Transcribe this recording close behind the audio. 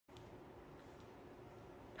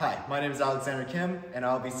Hi, my name is Alexander Kim, and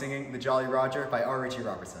I'll be singing The Jolly Roger by Ritchie,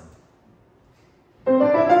 Robertson.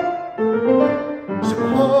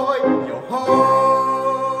 Ship-ahoy,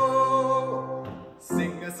 yo-ho!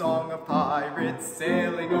 Sing a song of pirates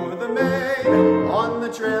sailing o'er the main, on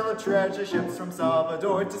the trail of treasure ships from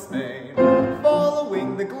Salvador to Spain,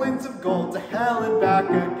 following the glint of gold to hell and back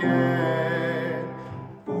again.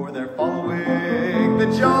 For they're following the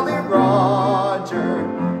Jolly Roger,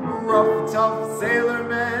 rough, tough sailor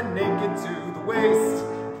man, naked to the waist,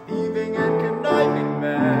 thieving and conniving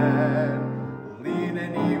man, lean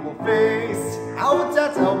and evil-faced, out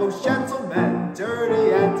at elbows, gentlemen,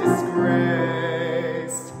 dirty and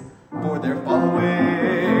disgraced. For they're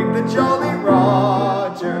following the Jolly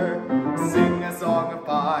Roger, sing a song of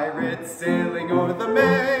pirates sailing o'er the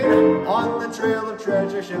main, on the trail of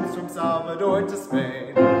treasure ships from Salvador to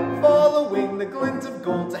Spain, following the glint of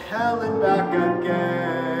gold to hell and back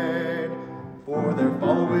again. For they're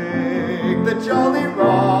following the Jolly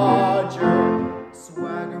Roger,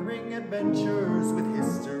 swaggering adventures with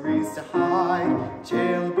histories to hide,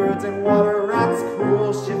 jailbirds and water rats,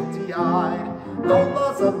 cruel, shifty-eyed,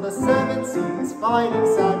 outlaws of the seven seas, fighting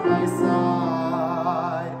side by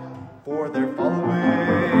side. For they're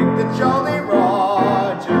following the Jolly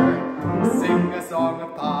Roger, sing a song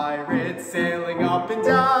of pirates sailing up and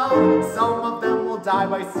down. Some of them will die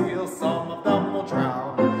by seal, some of them will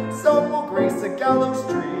drown, some will grace a gallows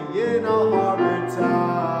tree in a harbor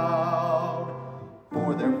town.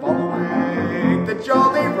 For they're following the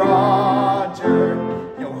Jolly Roger,